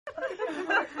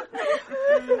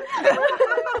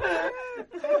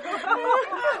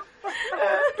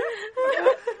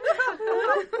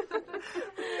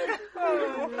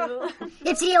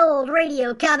It's the Old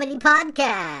Radio Comedy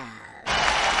Podcast.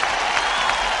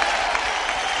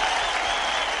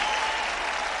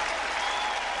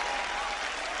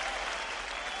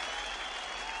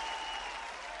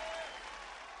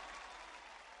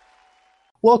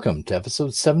 Welcome to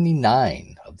episode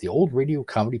 79 of the Old Radio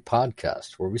Comedy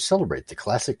Podcast, where we celebrate the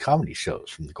classic comedy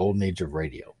shows from the golden age of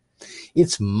radio.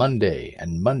 It's Monday,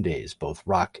 and Mondays both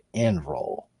rock and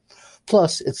roll.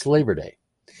 Plus, it's Labor Day.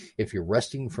 If you're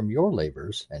resting from your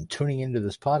labors and tuning into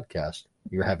this podcast,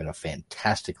 you're having a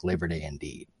fantastic Labor Day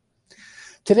indeed.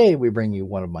 Today, we bring you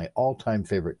one of my all-time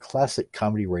favorite classic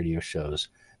comedy radio shows,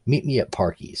 Meet Me at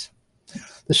Parky's.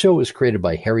 The show was created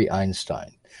by Harry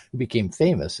Einstein, who became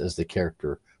famous as the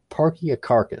character Parky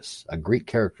Akarkas, a Greek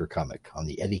character comic on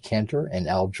the Eddie Cantor and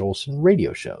Al Jolson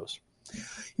radio shows.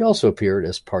 He also appeared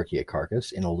as Parky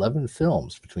Akarkas in 11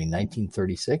 films between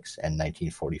 1936 and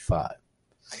 1945.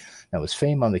 Now, his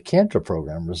fame on the Cantor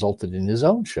program resulted in his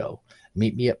own show,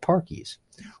 Meet Me at Parky's,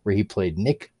 where he played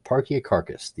Nick Parky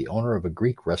Akarkas, the owner of a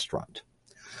Greek restaurant.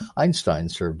 Einstein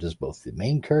served as both the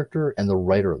main character and the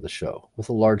writer of the show, with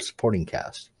a large supporting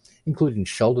cast, including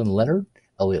Sheldon Leonard,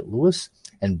 Elliot Lewis,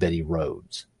 and Betty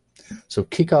Rhodes. So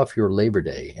kick off your Labor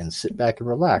Day and sit back and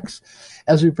relax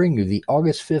as we bring you the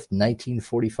August 5th,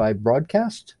 1945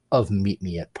 broadcast of Meet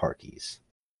Me at Parky's.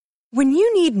 When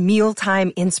you need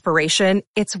mealtime inspiration,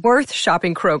 it's worth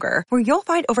shopping Kroger, where you'll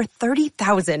find over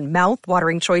 30,000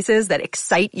 mouth-watering choices that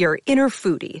excite your inner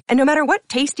foodie. And no matter what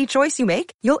tasty choice you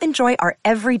make, you'll enjoy our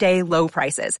everyday low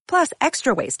prices, plus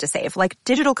extra ways to save, like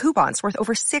digital coupons worth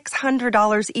over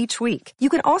 $600 each week. You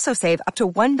can also save up to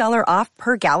 $1 off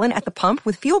per gallon at the pump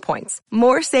with fuel points.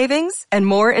 More savings and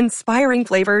more inspiring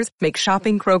flavors make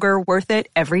shopping Kroger worth it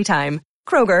every time.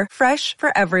 Kroger, fresh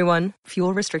for everyone.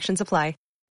 Fuel restrictions apply.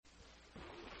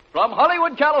 From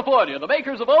Hollywood, California, the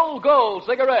makers of Old Gold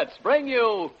cigarettes bring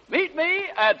you Meet Me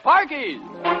at Parky's.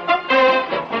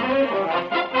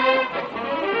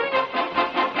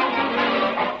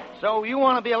 So you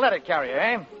want to be a letter carrier,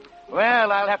 eh?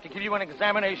 Well, I'll have to give you an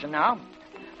examination now.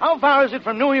 How far is it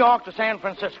from New York to San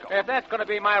Francisco? If that's going to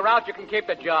be my route, you can keep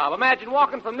the job. Imagine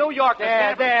walking from New York to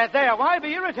San Francisco. There. Why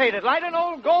be irritated? Light an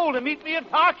Old Gold and meet me at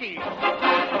Parky's.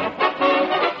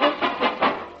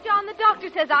 John, the doctor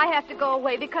says I have to go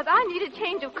away because I need a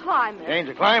change of climate. Change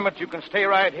of climate? You can stay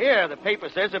right here. The paper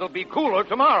says it'll be cooler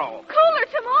tomorrow. Cooler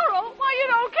tomorrow? Why, you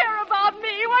don't care about me.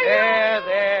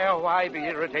 There. Why be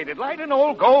irritated? Light an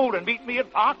Old Gold and meet me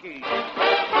at Parky's.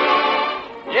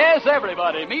 Yes,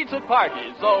 everybody meets at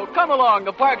Parky's. So come along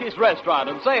to Parky's restaurant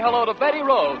and say hello to Betty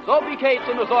Rhodes, Opie Cates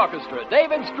and his orchestra,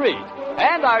 David Street,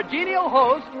 and our genial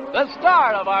host, the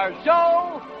star of our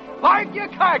show, Parky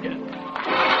Akarkas.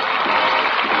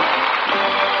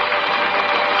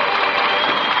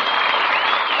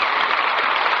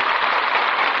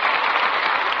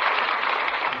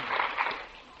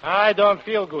 I don't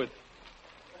feel good.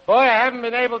 Boy, I haven't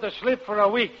been able to sleep for a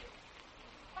week.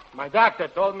 My doctor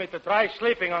told me to try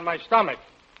sleeping on my stomach.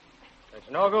 It's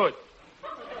no good.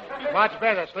 Much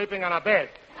better sleeping on a bed.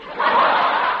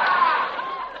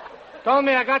 Told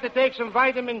me I got to take some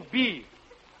vitamin B.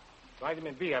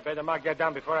 Vitamin B, I better mark that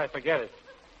down before I forget it.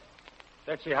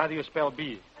 Let's see, how do you spell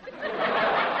B?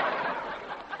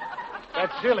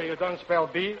 That's silly, you don't spell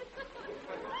B.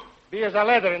 B is a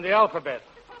letter in the alphabet.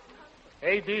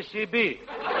 A, B, C, B.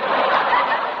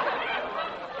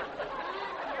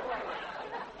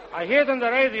 I heard on the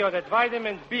radio that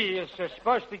vitamin B is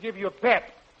supposed to give you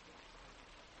pep.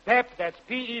 Pep, that's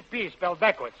P-E-P, spelled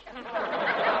backwards.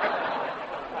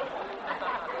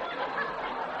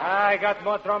 I got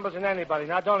more troubles than anybody.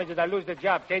 Not only did I lose the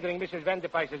job catering Mrs.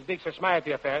 Vanderpike's big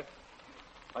society affair,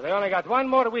 but I only got one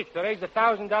more week to raise the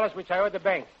 $1,000 which I owe the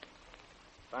bank.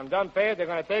 If I'm done paying, they're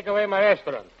going to take away my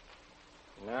restaurant.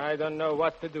 I don't know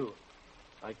what to do.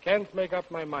 I can't make up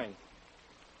my mind.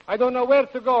 I don't know where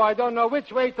to go. I don't know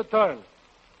which way to turn.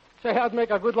 Say, I'd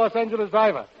make a good Los Angeles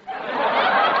driver.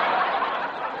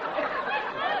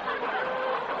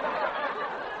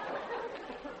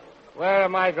 Where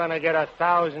am I going to get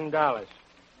 $1,000?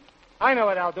 I know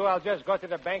what I'll do. I'll just go to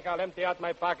the bank, I'll empty out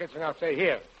my pockets, and I'll say,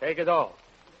 here, take it all.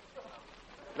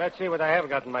 Let's see what I have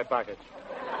got in my pockets.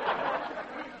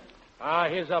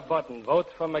 Here's a button. Vote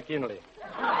for McKinley.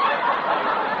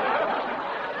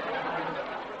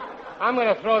 I'm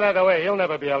going to throw that away. He'll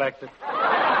never be elected.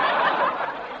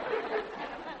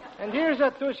 And here's a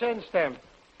 2-cent stamp.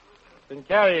 Been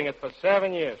carrying it for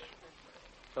 7 years.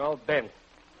 It's all bent.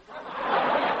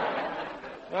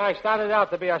 I started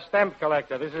out to be a stamp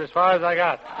collector. This is as far as I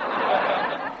got.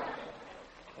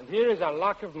 And here is a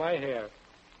lock of my hair.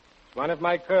 It's one of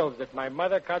my curls that my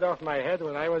mother cut off my head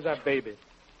when I was a baby.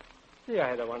 See, I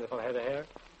had a wonderful head of hair.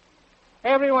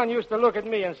 Everyone used to look at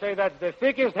me and say that's the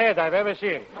thickest head I've ever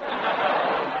seen.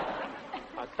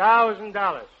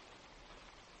 $1,000.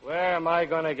 Where am I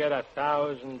going to get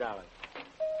 $1,000?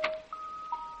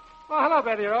 Oh, hello,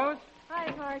 Betty Rose.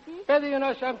 Hi, Parky. Betty, you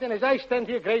know something? As I stand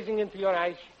here gazing into your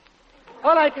eyes,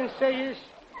 all I can say is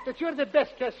that you're the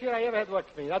best cashier I ever had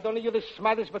work for me. Not only you're the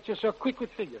smartest, but you're so quick with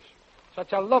figures.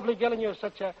 Such a lovely girl, and you're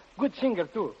such a good singer,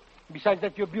 too. Besides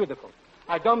that, you're beautiful.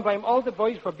 I don't blame all the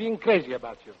boys for being crazy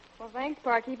about you. Well, thanks,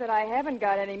 Parky, but I haven't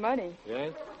got any money.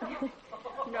 Yes?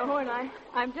 No, and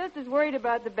I'm just as worried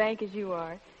about the bank as you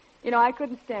are. You know, I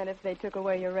couldn't stand it if they took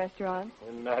away your restaurant.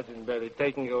 Imagine, Betty,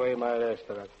 taking away my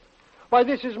restaurant. Why,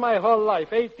 this is my whole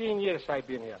life. 18 years I've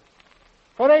been here.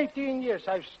 For 18 years,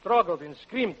 I've struggled and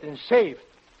screamed and saved.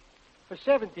 For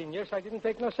 17 years, I didn't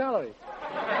take no salary.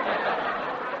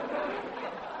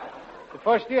 The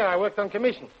first year, I worked on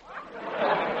commission.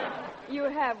 You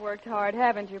have worked hard,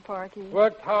 haven't you, Parky?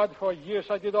 Worked hard for years.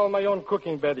 I did all my own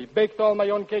cooking, Betty. Baked all my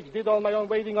own cakes. Did all my own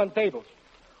waiting on tables.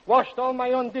 Washed all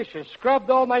my own dishes. Scrubbed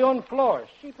all my own floors.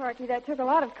 Gee, Parky, that took a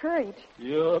lot of courage.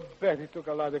 You bet it took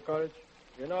a lot of courage.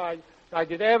 You know, I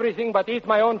did everything but eat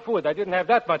my own food. I didn't have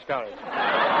that much courage.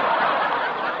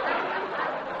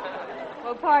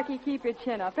 Well, Parky, keep your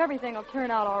chin up. Everything will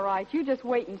turn out all right. You just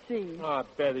wait and see. Oh,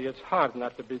 Betty, it's hard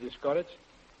not to be discouraged.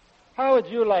 How would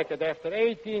you like it after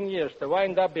 18 years to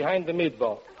wind up behind the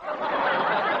meatball?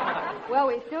 Well,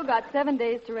 we've still got 7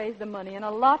 days to raise the money, and a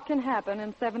lot can happen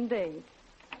in 7 days.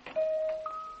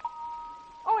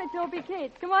 Oh, it's Opie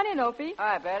Cates. Come on in, Opie.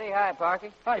 Hi, Betty. Hi,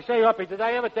 Parky. Hi, say, Opie, did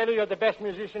I ever tell you you're the best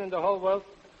musician in the whole world?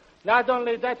 Not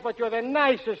only that, but you're the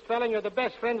nicest fella, and you're the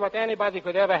best friend what anybody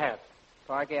could ever have.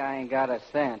 Parky, I ain't got a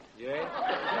cent. Yes?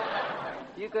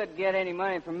 You couldn't get any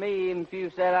money from me even if you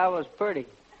said I was pretty.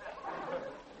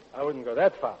 I wouldn't go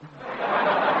that far.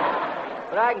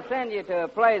 But I can send you to a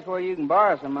place where you can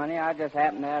borrow some money. I just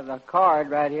happen to have the card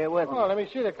right here with me. Oh, let me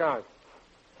see the card.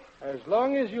 As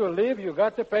long as you live, you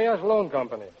got to pay us loan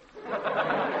company.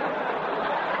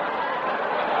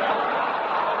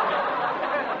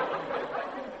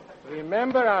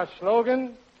 Remember our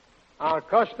slogan? Our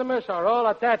customers are all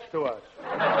attached to us.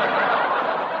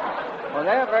 Well,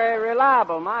 they're very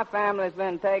reliable. My family's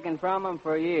been taken from them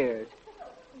for years.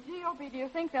 Gee, Opie, do you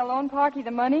think they'll loan Parky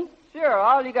the money? Sure,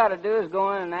 all you got to do is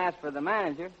go in and ask for the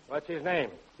manager. What's his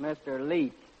name? Mr.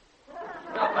 Leach.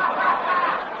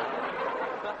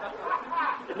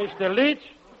 Mr. Leach?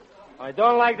 I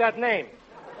don't like that name.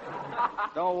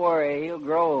 Don't worry, he'll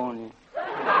grow on you.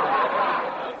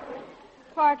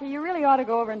 Parky, you really ought to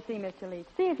go over and see Mr. Leach.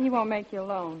 See if he won't make you a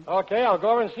loan. Okay, I'll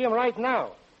go over and see him right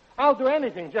now. I'll do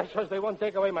anything just so they won't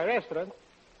take away my restaurant.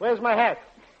 Where's my hat?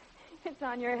 It's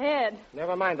on your head.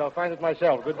 Never mind, I'll find it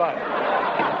myself. Goodbye.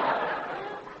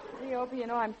 Gee, Opie, you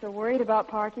know, I'm so worried about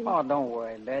Parky. Oh, don't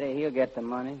worry, Betty. He'll get the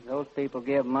money. Those people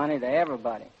give money to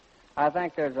everybody. I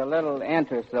think there's a little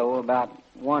interest, though, about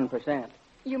 1%.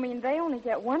 You mean they only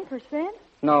get 1%?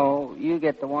 No, you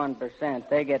get the 1%.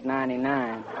 They get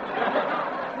 99.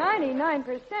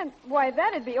 99%? Why,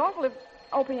 that'd be awful if...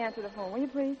 Opie, answer the phone, will you,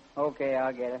 please? Okay,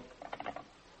 I'll get it.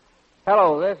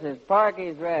 Hello, this is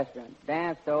Parky's Restaurant.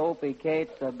 Dance to Opie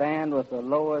Cates, the band with the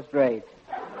lowest rates.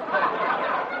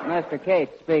 Mr.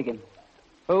 Cates speaking.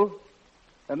 Who?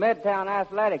 The Midtown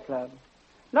Athletic Club.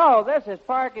 No, this is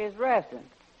Parky's Restaurant.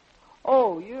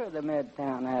 Oh, you're the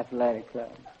Midtown Athletic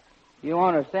Club. You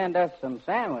want to send us some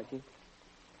sandwiches?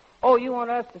 Oh, you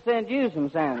want us to send you some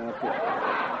sandwiches?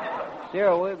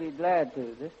 Sure, we'll be glad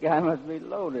to. This guy must be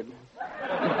loaded.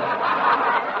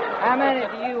 How many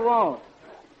do you want?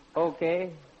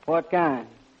 Okay. What kind?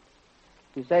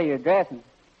 You say you're dressing.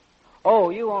 Oh,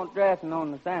 you want dressing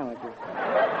on the sandwiches.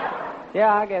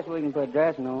 Yeah, I guess we can put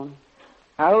dressing on them.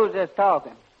 Now, who's this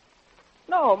talking?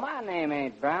 No, my name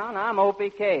ain't Brown. I'm Opie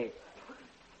Cates.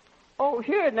 Oh,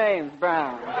 your name's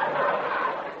Brown.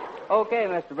 Okay,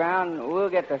 Mr. Brown, we'll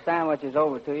get the sandwiches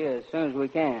over to you as soon as we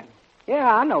can.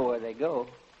 Yeah, I know where they go.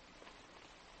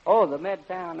 Oh, the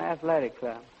Midtown Athletic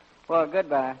Club. Well,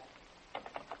 goodbye.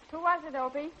 Who was it,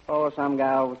 Opie? Oh, some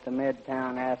guy over at the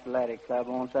Midtown Athletic Club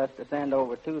wants us to send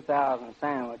over 2,000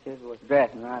 sandwiches with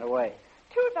dressing right away.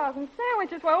 2,000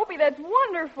 sandwiches? Why, Opie, that's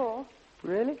wonderful.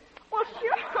 Really? Well,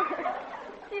 sure.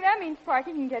 Gee, that means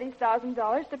Parky can get his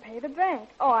 $1,000 to pay the bank.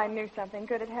 Oh, I knew something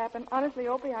good had happened. Honestly,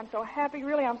 Opie, I'm so happy.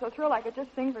 Really, I'm so thrilled I could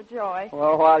just sing for joy.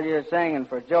 Well, while you're singing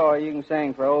for joy, you can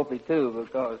sing for Opie, too,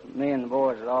 because me and the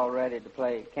boys are all ready to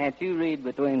play. Can't you read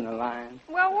between the lines?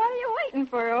 Well, what are you waiting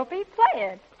for, Opie? Play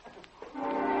it.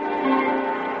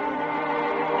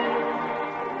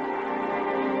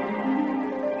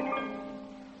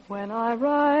 When I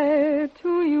write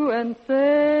to you and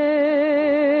say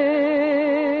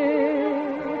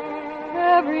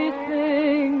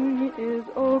everything is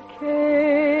okay,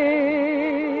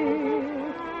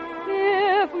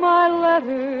 if my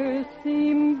letters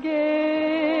seem gay,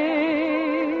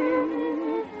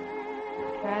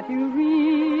 can't you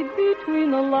read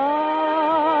between the lines?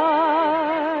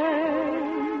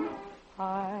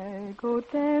 I go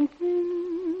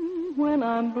dancing when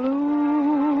I'm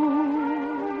blue,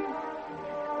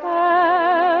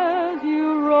 as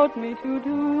you wrote me to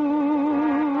do.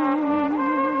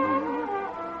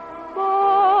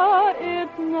 But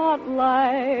it's not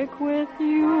like with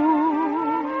you.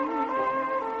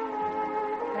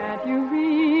 Can't you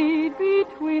read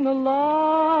between the lines?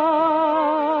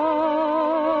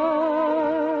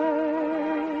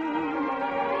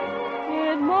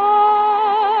 It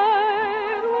might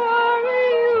worry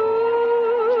you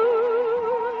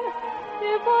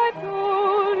if I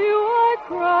told you I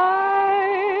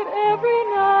cried every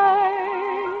night.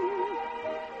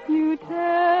 You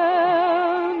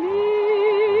tell me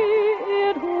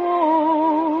it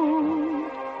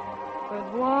won't, but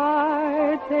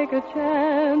why take a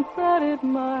chance that it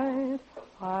might?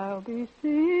 I'll be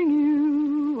seeing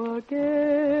you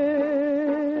again.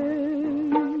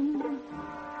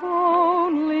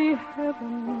 Only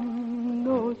heaven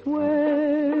knows when.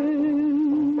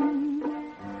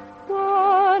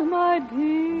 But my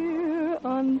dear,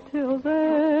 until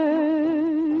then,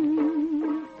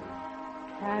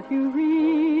 can't you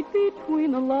read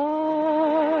between the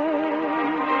lines?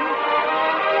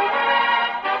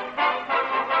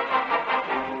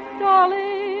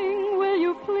 Darling, will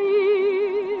you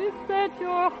please set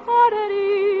your heart at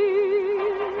ease?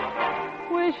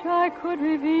 Wish I could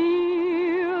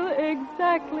reveal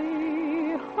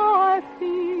exactly how I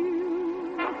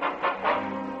feel.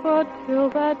 But till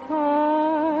that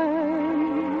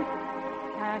time,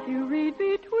 can't you read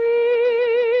between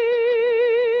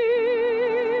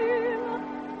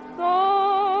the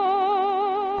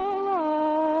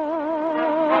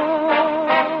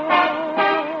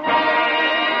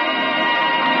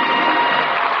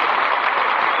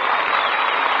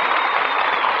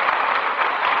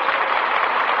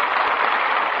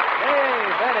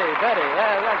Betty,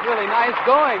 that's really nice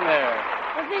going there.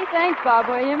 Well, gee, thanks, Bob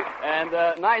Williams. And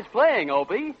nice playing,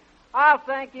 Opie. I'll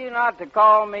thank you not to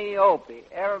call me Opie.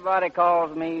 Everybody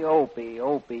calls me Opie,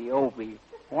 Opie, Opie.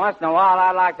 Once in a while,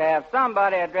 I'd like to have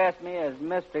somebody address me as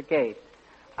Mr. Cates.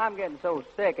 I'm getting so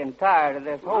sick and tired of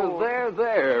this whole...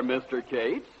 There, Mr.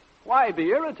 Cates. Why be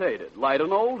irritated? Light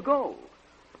an old gold.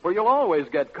 For you'll always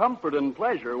get comfort and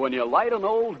pleasure when you light an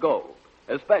old gold,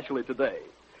 especially today.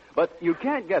 But you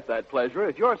can't get that pleasure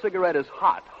if your cigarette is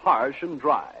hot, harsh, and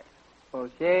dry. Well,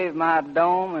 shave my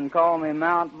dome and call me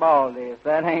Mount Baldy if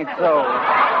that ain't so.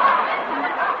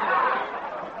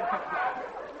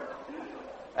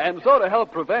 And so to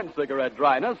help prevent cigarette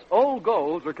dryness, Old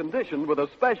Golds are conditioned with a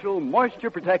special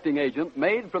moisture-protecting agent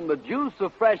made from the juice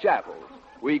of fresh apples.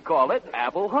 We call it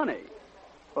apple honey.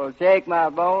 Well, shake my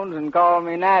bones and call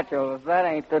me natural if that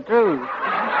ain't the truth.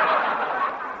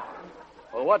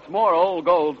 Well, what's more, Old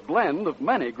Gold's blend of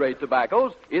many great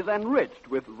tobaccos is enriched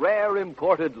with rare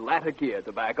imported Latakia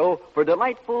tobacco for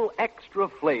delightful extra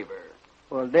flavor.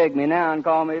 Well, dig me now and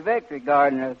call me Victory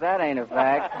Gardener if that ain't a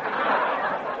fact.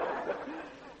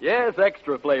 Yes,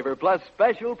 extra flavor plus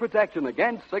special protection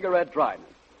against cigarette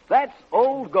dryness. That's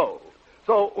Old Gold.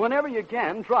 So whenever you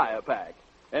can, try a pack.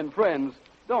 And friends,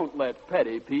 don't let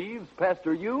petty peeves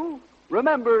pester you.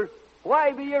 Remember,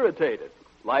 why be irritated?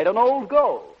 Light an Old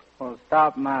Gold. Well,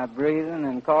 stop my breathing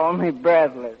and call me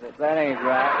breathless if that ain't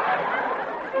right.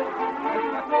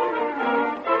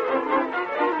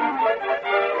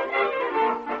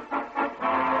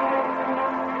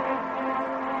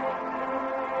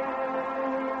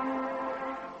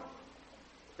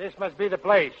 This must be the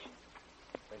place.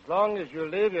 As long as you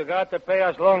live, you got to pay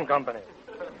us loan company.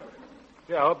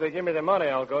 Gee, I hope they give me the money.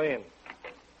 I'll go in.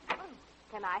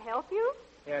 Can I help you?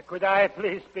 Yeah, could I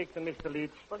please speak to Mr.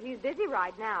 Leach? Well, he's busy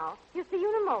right now. He'll see you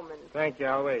in a moment. Thank you.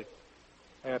 I'll wait.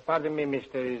 Pardon me,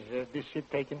 mister. Is this seat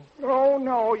taken? Oh,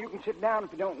 no. You can sit down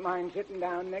if you don't mind sitting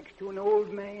down next to an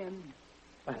old man.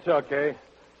 That's okay.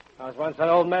 I was once an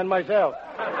old man myself.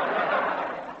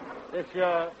 This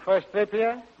your first trip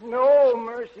here? No,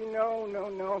 mercy,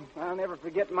 no. I'll never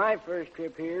forget my first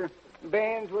trip here.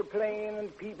 Bands were playing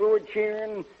and people were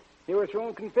cheering. They were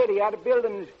throwing confetti out of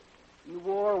buildings. The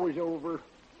war was over.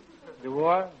 The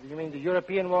war? Do you mean the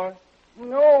European war?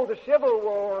 No, the Civil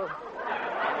War.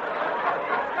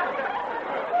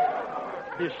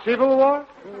 The Civil War?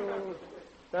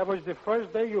 That was the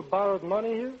first day you borrowed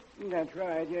money here? That's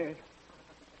right, yes.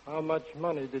 How much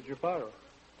money did you borrow?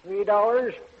 $3.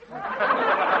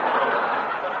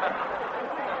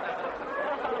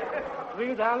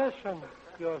 $3, and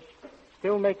you're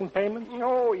still making payments?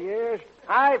 Oh, yes.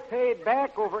 I've paid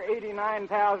back over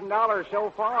 $89,000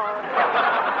 so far.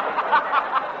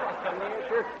 Yes,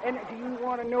 sir. And do you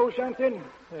want to know something?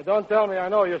 Don't tell me I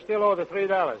know. You still owe the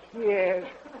 $3. Yes.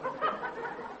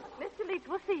 Mr. Leach,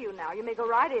 we'll see you now. You may go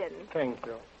right in. Thank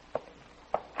you.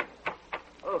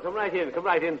 Oh, come right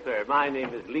in, sir. My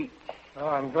name is Leach. Oh,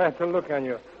 I'm glad to look on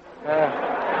you.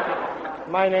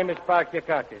 My name is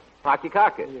Parkyakakis.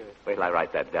 Parkyakakis? Yes. Wait till I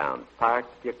write that down.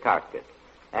 Parkyakakis.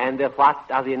 And what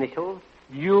are the initials?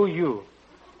 U. U.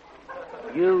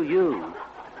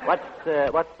 What's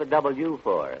the W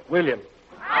for? William.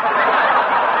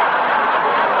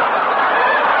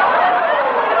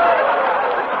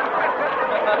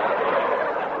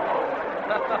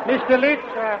 Mr. Leach,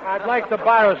 I'd like to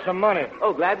borrow some money.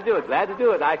 Oh, glad to do it.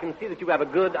 I can see that you have a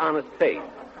good, honest face.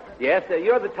 Yes,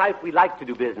 you're the type we like to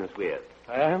do business with.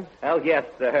 I am? Oh, yes,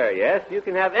 sir, yes. You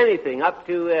can have anything up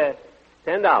to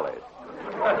 $10.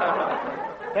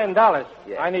 $10?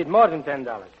 Yes. I need more than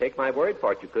 $10. Take my word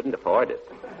for it, you couldn't afford it.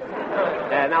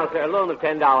 Now, sir, a loan of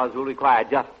 $10 will require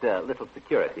just a little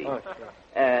security. Oh,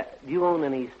 sure. Do you own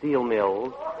any steel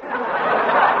mills?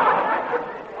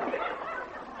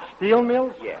 Steel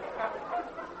mills? Yes.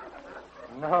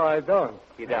 No, I don't.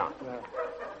 You don't? No.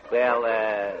 Well,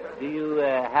 do you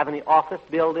have any office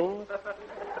buildings?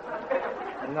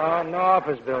 No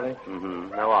office building.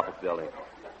 Mm-hmm. No office building.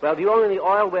 Well, do you own any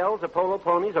oil wells or polo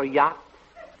ponies or yachts?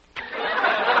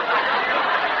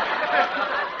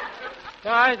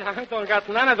 No, I don't got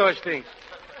none of those things.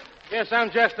 Guess I'm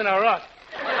just in a rut.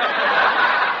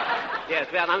 Yes,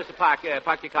 well, now, Mr.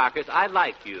 Parkyakakis, I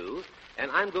like you,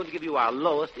 and I'm going to give you our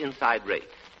lowest inside rate.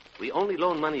 We only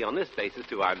loan money on this basis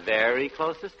to our very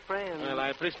closest friends. Well, I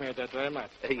appreciate that very much.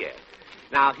 Yes.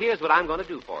 Now, here's what I'm going to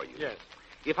do for you. Yes.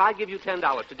 If I give you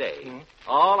 $10 today,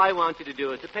 all I want you to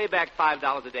do is to pay back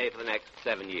 $5 a day for the next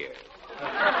 7 years.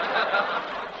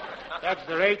 That's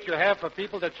the rate you have for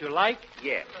people that you like?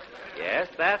 Yes. Yes,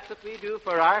 that's what we do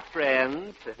for our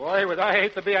friends. Boy, would I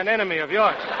hate to be an enemy of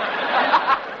yours.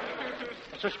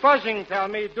 So supposing, tell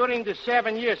me, during the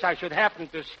 7 years I should happen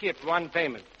to skip one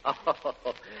payment. Oh,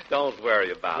 don't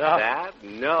worry about that.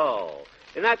 No.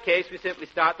 In that case, we simply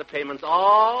start the payments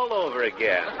all over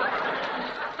again.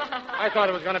 I thought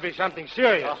it was going to be something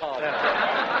serious. Oh.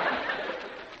 Yeah.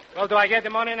 Well, do I get the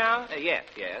money now? Yes,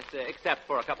 except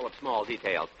for a couple of small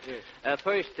details. Yes.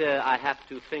 First, I have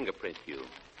to fingerprint you.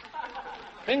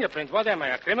 Fingerprint? What am I,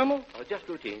 a criminal? Oh, just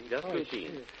routine,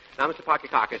 routine. Shit. Now, Mr.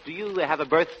 Parkyakakis, do you have a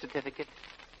birth certificate?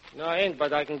 No, I ain't,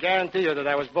 but I can guarantee you that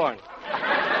I was born.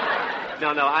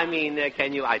 No, I mean,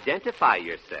 can you identify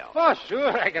yourself? Oh,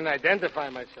 sure, I can identify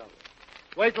myself.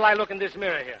 Wait till I look in this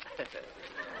mirror here.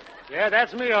 Yeah,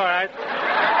 that's me, all right.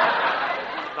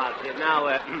 Positive.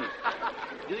 Now,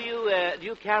 do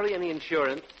you carry any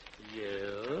insurance?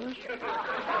 Yes.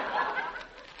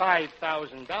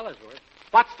 $5,000 worth.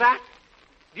 What's that?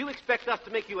 Do you expect us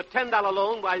to make you a $10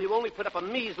 loan while you only put up a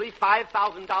measly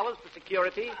 $5,000 for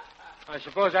security? I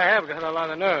suppose I have got a lot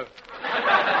of nerve.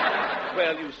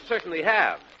 Well, you certainly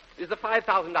have. Is the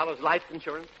 $5,000 life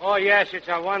insurance? Oh, yes, it's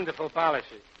a wonderful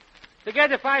policy. To get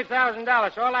the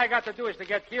 $5,000, all I got to do is to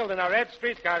get killed in a red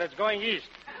streetcar that's going east.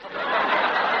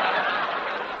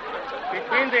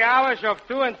 Between the hours of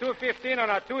 2 and 2:15 on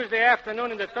a Tuesday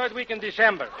afternoon in the third week in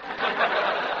December.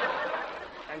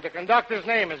 And the conductor's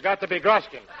name has got to be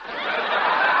Groskin.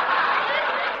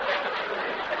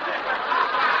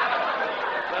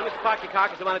 Well, Mr.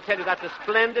 Parkyakakis, I want to tell you that's a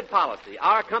splendid policy.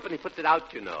 Our company puts it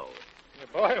out, you know.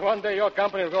 Boy, one day your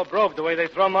company will go broke the way they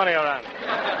throw money around.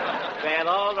 Well,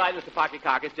 all right, Mr.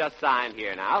 Parkyakakis, just sign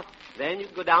here now. Then you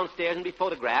can go downstairs and be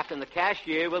photographed, and the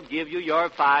cashier will give you your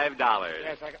 $5.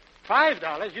 Yes, I got...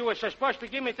 $5? You were supposed to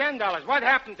give me $10. What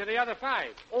happened to the other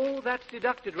 $5? Oh, that's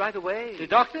deducted right away.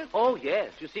 Deducted? Oh,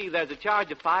 yes. You see, there's a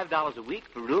charge of $5 a week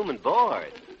for room and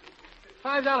board.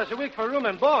 $5 a week for room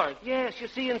and board? Yes, you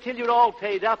see, until you're all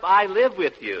paid up, I live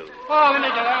with you. Oh, let me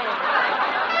get out of here.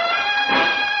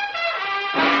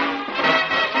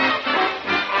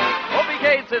 Opie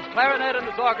Gates, his clarinet and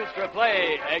his orchestra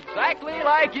play exactly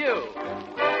like you.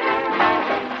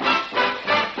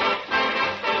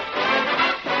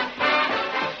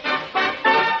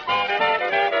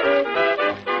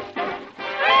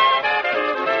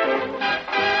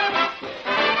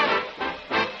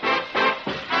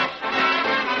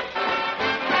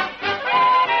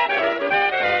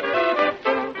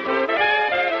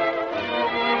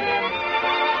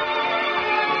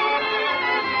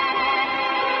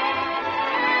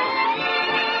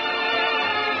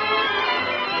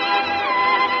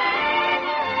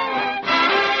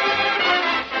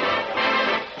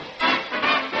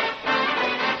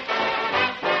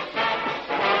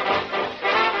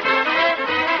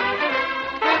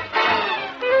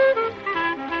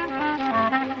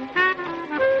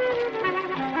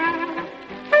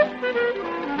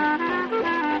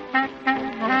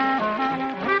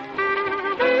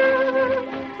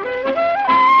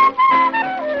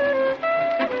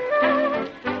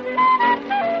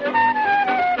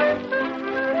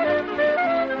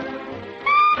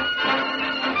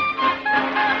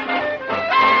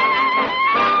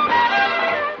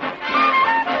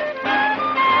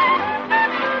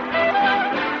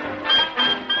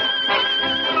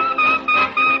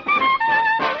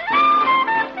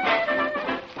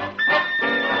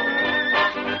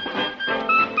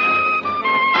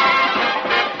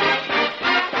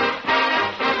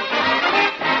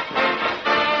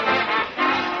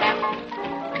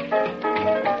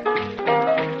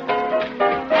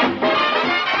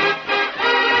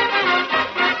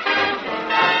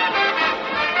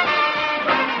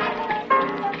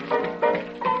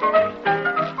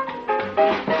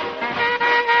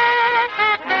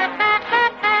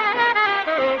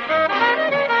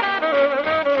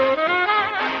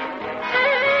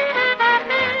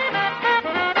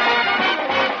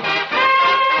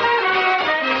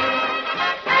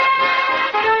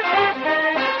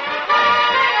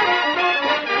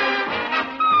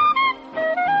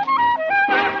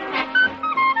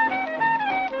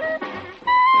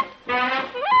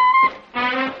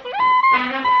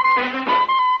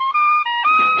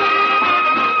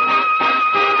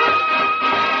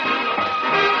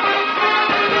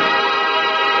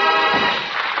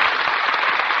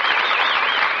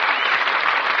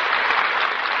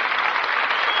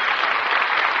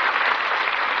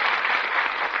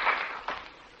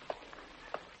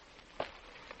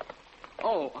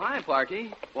 hi,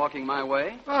 Parky. Walking my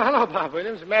way. Oh, hello, Bob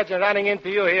Williams. Imagine running into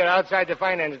you here outside the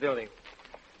finance building.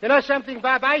 You know something,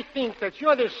 Bob? I think that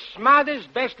you're the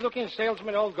smartest, best-looking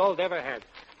salesman Old Gold ever had.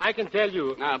 I can tell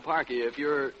you. Now, Parky, if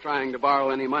you're trying to borrow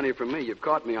any money from me, you've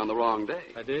caught me on the wrong day.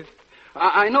 I did?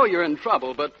 I know you're in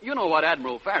trouble, but you know what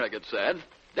Admiral Farragut said.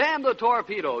 Damn the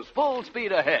torpedoes, full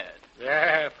speed ahead.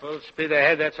 Yeah, full speed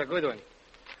ahead, that's a good one.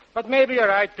 But maybe you're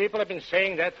right. People have been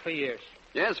saying that for years.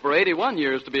 Yes, for 81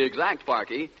 years to be exact,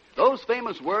 Parky. Those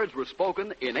famous words were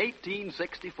spoken in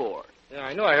 1864. Yeah,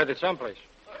 I know. I heard it someplace.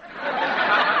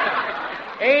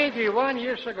 81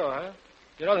 years ago, huh?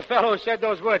 You know, the fellow who said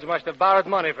those words must have borrowed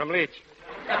money from Leach.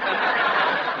 It's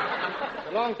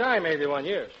a long time, 81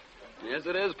 years. Yes,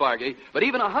 it is, Parky. But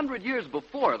even 100 years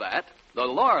before that, the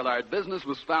Lorillard business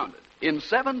was founded. In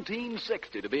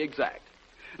 1760, to be exact.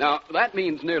 Now, that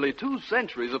means nearly 2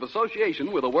 centuries of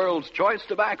association with the world's choice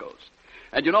tobaccos.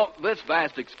 And you know, this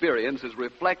vast experience is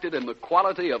reflected in the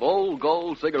quality of Old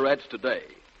Gold cigarettes today.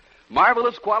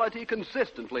 Marvelous quality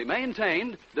consistently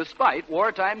maintained despite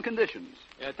wartime conditions.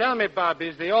 Yeah, tell me, Bob,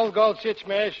 is the Old Gold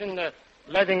situation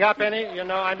letting up any? You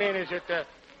know, I mean, is it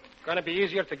going to be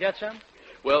easier to get some?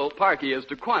 Well, Parky, as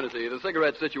to quantity, the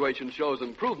cigarette situation shows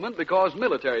improvement because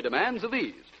military demands have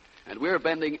eased. And we're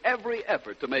bending every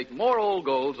effort to make more Old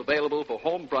Golds available for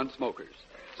home front smokers.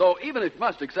 So even if you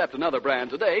must accept another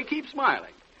brand today, keep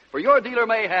smiling. For your dealer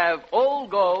may have Old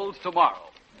Golds tomorrow.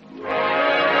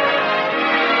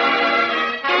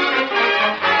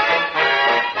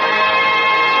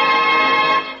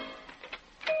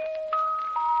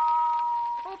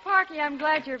 Parky, I'm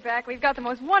glad you're back. We've got the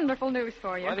most wonderful news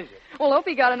for you. What is it? Well,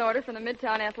 Opie got an order from the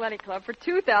Midtown Athletic Club for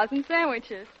 2,000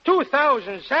 sandwiches.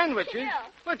 2,000 sandwiches? Yeah.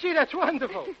 Well, gee, that's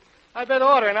wonderful. I better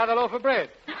order another loaf of bread.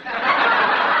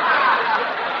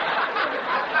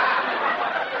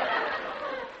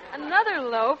 Another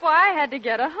loaf? Why, I had to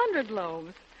get 100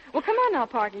 loaves. Well, come on now,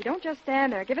 Parky. Don't just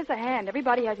stand there. Give us a hand.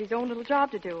 Everybody has his own little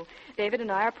job to do. David and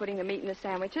I are putting the meat in the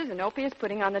sandwiches, and Opie is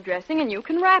putting on the dressing, and you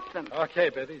can wrap them. Okay,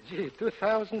 Betty. Gee,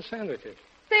 2,000 sandwiches.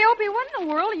 Say, Opie, what in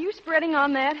the world are you spreading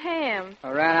on that ham? I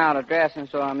ran out of dressing,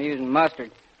 so I'm using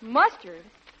mustard. Mustard?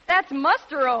 That's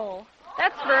musterole.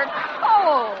 That's for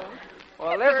cold.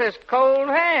 Well, this is cold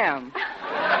ham.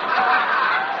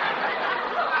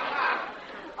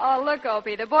 Oh, look,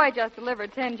 Opie, the boy just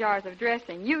delivered 10 jars of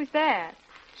dressing. Use that.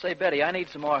 Say, Betty, I need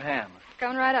some more ham.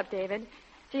 Coming right up, David.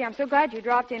 Gee, I'm so glad you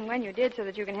dropped in when you did so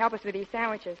that you can help us with these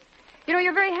sandwiches. You know,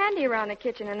 you're very handy around the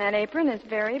kitchen, and that apron is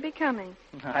very becoming.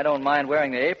 I don't mind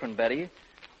wearing the apron, Betty.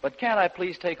 But can't I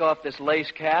please take off this lace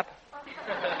cap?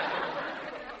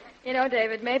 You know,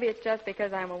 David, maybe it's just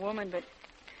because I'm a woman, but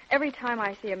every time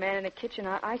I see a man in the kitchen,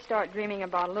 I start dreaming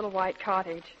about a little white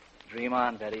cottage. Dream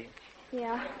on, Betty.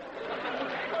 Yeah.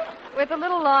 With a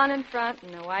little lawn in front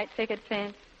and a white picket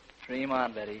fence. Dream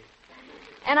on, Betty.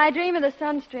 And I dream of the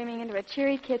sun streaming into a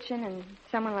cheery kitchen and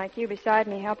someone like you beside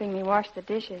me helping me wash the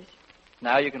dishes.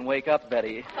 Now you can wake up,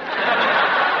 Betty. Oh,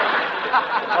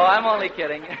 I'm only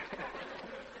kidding.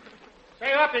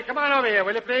 Say, Uppy, come on over here,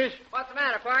 will you, please? What's the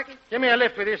matter, Parky? Give me a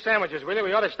lift with these sandwiches, will you?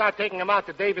 We ought to start taking them out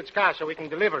to David's car so we can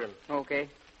deliver them. Okay.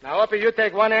 Now, Uppy, you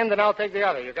take one end and I'll take the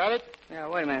other. You got it? Yeah,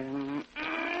 wait a minute.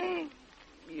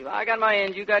 I got my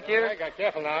end. You got yours? I got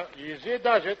careful now. Easy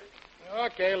does it.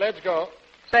 Okay, let's go.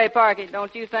 Say, Parky,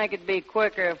 don't you think it'd be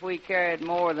quicker if we carried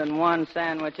more than one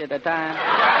sandwich at a time?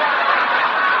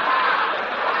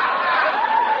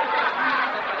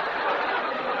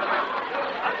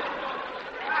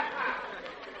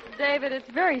 David, it's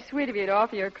very sweet of you to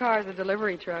offer your car as a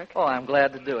delivery truck. Oh, I'm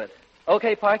glad to do it.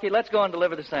 Okay, Parky, let's go and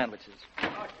deliver the sandwiches.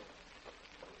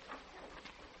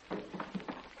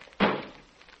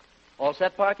 All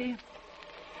set, Parky?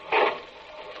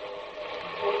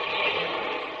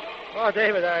 Oh,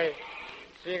 David, I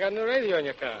see you got a new radio in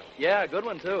your car. Yeah, good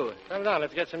one, too. Come down,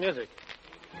 let's get some music.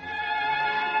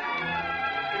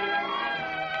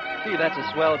 Gee, that's a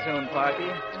swell tune, Parky.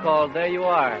 It's called There You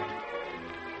Are.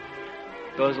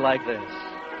 Goes like this.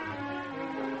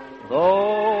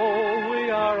 Though we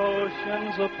are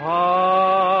oceans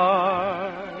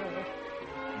apart,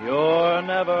 you're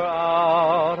never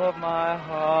out of my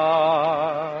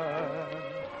heart.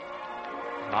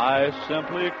 I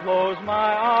simply close my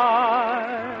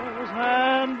eyes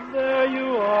and there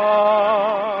you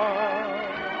are.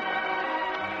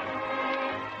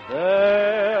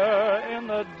 There in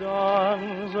the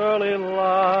dawn's early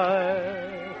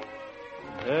light,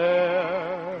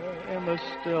 there in the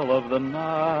still of the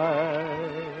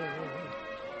night,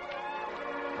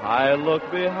 I look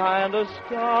behind a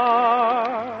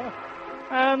star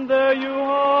and there you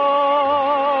are.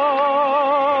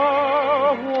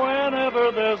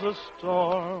 Whenever there's a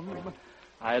storm,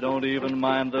 I don't even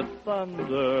mind the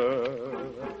thunder.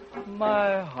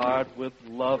 My heart with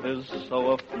love is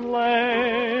so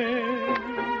aflame.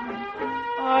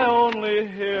 I only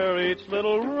hear each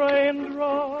little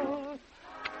raindrop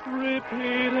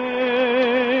repeating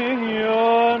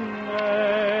your name.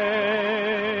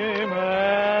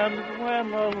 And when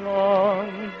the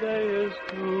long day is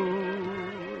through,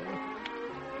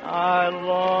 I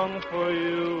long for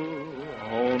you,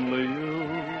 only you.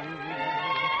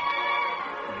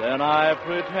 Then I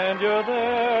pretend you're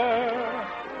there,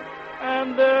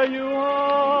 and there you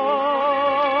are.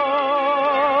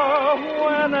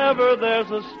 Whenever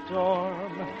there's a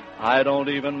storm, I don't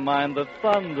even mind the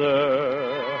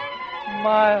thunder.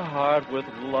 My heart with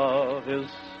love is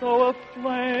so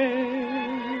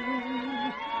aflame.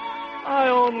 I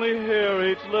only hear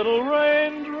each little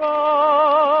raindrop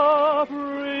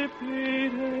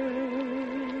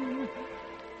repeating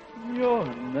your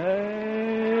name.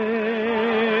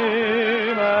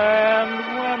 And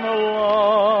when the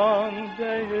long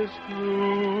day is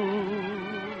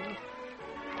through,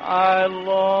 I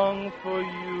long for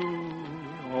you,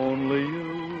 only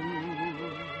you.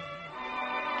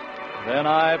 Then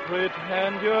I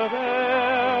pretend you're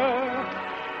there,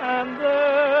 and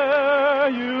there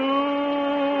you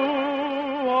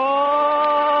are.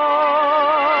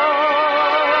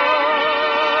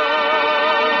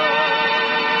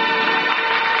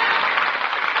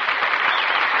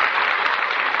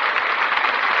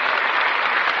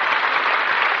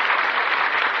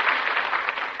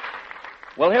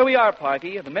 Well, here we are,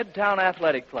 Parky, at the Midtown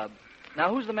Athletic Club. Now,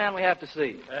 who's the man we have to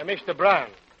see? Mr. Brown.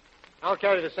 I'll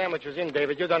carry the sandwiches in,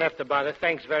 David. You don't have to bother.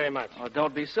 Thanks very much. Oh,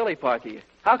 don't be silly, Parky.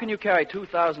 How can you carry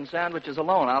 2,000 sandwiches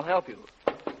alone? I'll help you.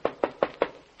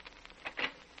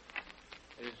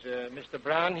 Is Mr.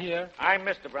 Brown here? I'm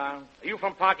Mr. Brown. Are you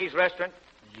from Parky's restaurant?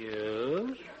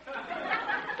 Yes.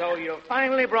 So you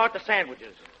finally brought the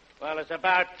sandwiches. Well, it's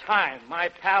about time. My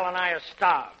pal and I are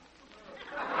starved.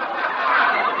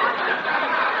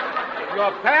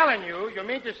 Your pal and you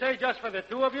mean to say just for the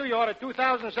two of you ordered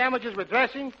 2,000 sandwiches with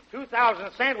dressing?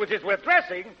 2,000 sandwiches with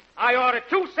dressing? I ordered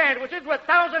 2 sandwiches with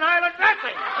Thousand Island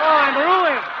dressing. Oh, I'm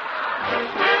ruined.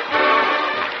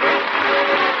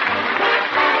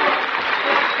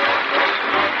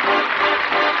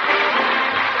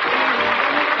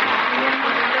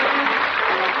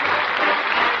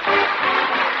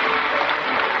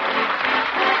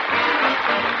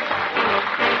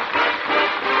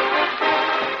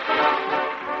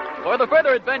 For the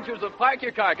further adventures of Park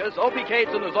Your Carcass, Opie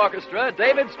Cates and his orchestra,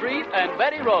 David Street, and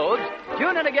Betty Rhodes,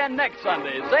 tune in again next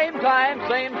Sunday, same time,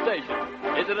 same station.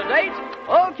 Is it a date?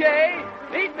 Okay.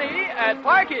 Meet me at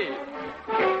Parky.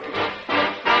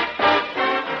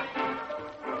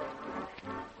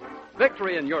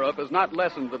 Victory in Europe has not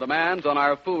lessened the demands on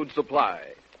our food supply.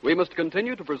 We must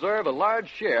continue to preserve a large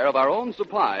share of our own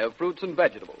supply of fruits and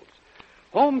vegetables.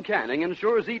 Home canning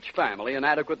ensures each family an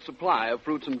adequate supply of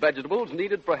fruits and vegetables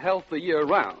needed for health the year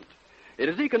round. It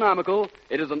is economical.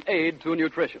 It is an aid to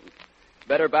nutrition.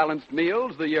 Better balanced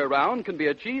meals the year round can be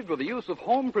achieved with the use of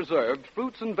home-preserved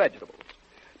fruits and vegetables.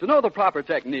 To know the proper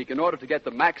technique in order to get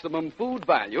the maximum food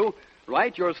value,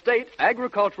 write your state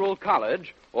agricultural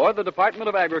college or the Department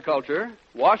of Agriculture,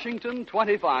 Washington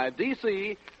 25,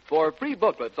 D.C., for free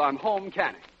booklets on home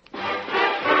canning.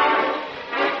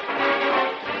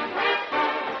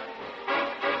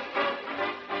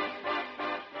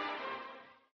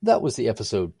 That was the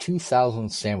episode 2,000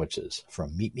 Sandwiches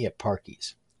from Meet Me at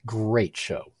Parky's. Great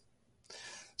show.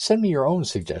 Send me your own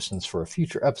suggestions for a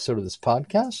future episode of this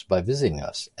podcast by visiting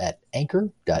us at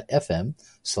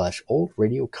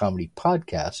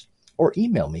anchor.fm/oldradiocomedypodcast or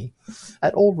email me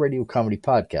at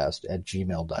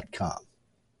oldradiocomedypodcast@gmail.com.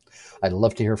 I'd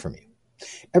love to hear from you.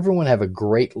 Everyone have a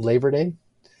great Labor Day.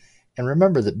 And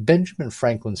remember that Benjamin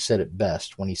Franklin said it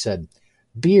best when he said,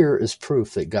 "Beer is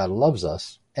proof that God loves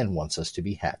us and wants us to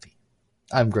be happy."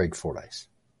 I'm Greg Fordyce.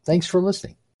 Thanks for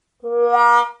listening.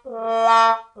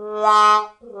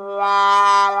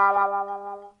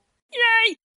 Yay!